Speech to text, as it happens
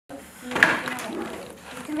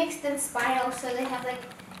to make them spiral so they have like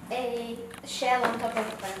a shell on top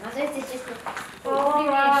of them. Otherwise they just look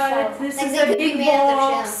alright, this like is they a could be big made out of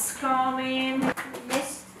box coming.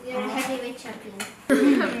 Miss, you're a heavyweight champion.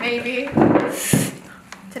 Maybe.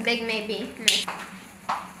 It's a big maybe.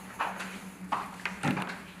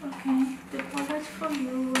 Okay, the palette for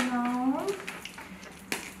you now.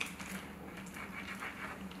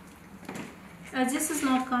 This is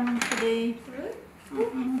not coming today. Really?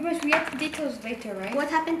 But we have the details later, right? What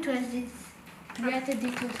happened to us this? We have the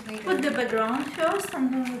details later. Put the background first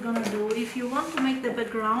and then we're gonna do, if you want to make the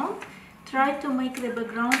background, try to make the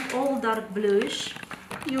background all dark bluish.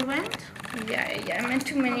 You went? Yeah, I meant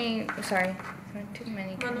too many, sorry. I meant too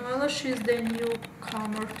many. Manuela, she's the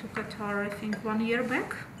newcomer to Qatar, I think 1 year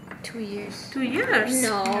back. 2 years. 2 years?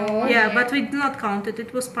 No. Yeah, but we did not count it.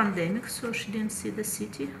 It was pandemic, so she didn't see the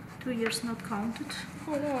city. 2 years not counted.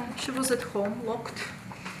 Oh no. She was at home, locked.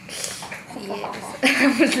 Yes.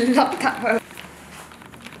 I was locked out.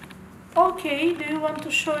 Okay, do you want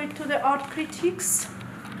to show it to the art critics?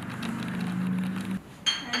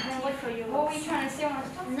 What were you trying to say on the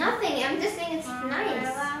top? Nothing. I'm just saying it's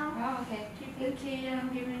nice. Oh, okay. Okay, I'm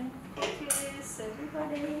giving cookies,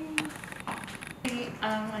 everybody.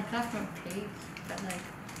 I got from cake, but like...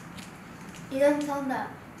 You don't tell that.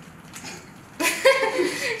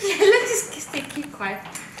 Yeah, let's just keep quiet.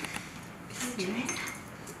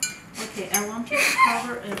 Okay, I want you to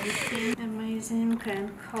cover everything. Amazing and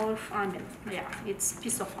colorful. I mean, yeah, it's a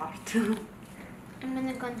piece of art. I'm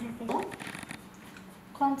gonna concentrate.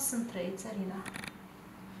 Concentrate, Zarina.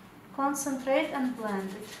 Concentrate and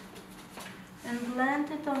blend it. And blend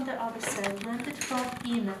it on the other side. Blend it from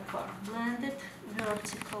inner part. Blend it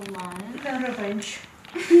vertical line. And revenge.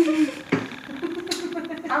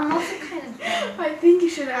 I'm also kind of done. I think you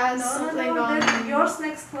should add something no, on. yours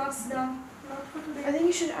next class done. Not for today. I think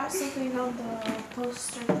you should add something on the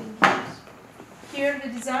poster thingies. Here, the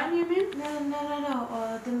design, you mean? No.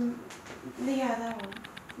 Yeah, that one.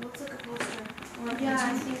 Looks like a poster. Yeah,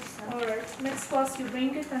 I think so. Alright, next class you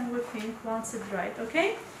bring it and we think once it's dried,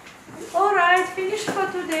 okay? Alright, finished for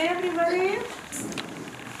today, everybody.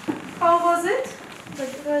 How was it?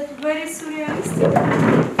 Very surrealistic,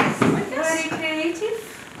 very creative,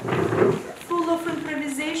 full of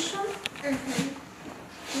improvisation.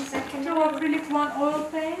 Two acrylic, 1 oil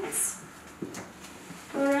paints.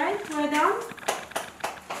 Alright, well done?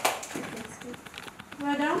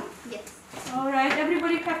 Well done? Yes. Alright,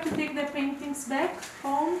 everybody have to take their paintings back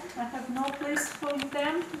home. I have no place for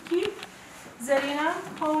them to keep. Zarina,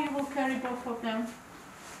 how you will carry both of them?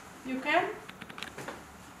 You can?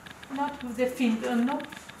 Not with the no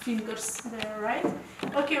fingers there, right?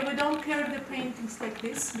 Okay, we don't carry the paintings like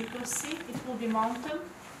this because see, it will be mounted.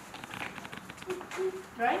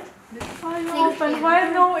 Right?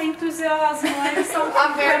 Why no enthusiasm? Why so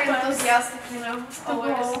I'm very enthusiastic, you know.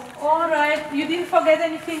 Always. Alright, you didn't forget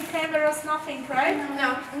anything, cameras, nothing, right?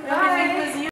 No. Everything was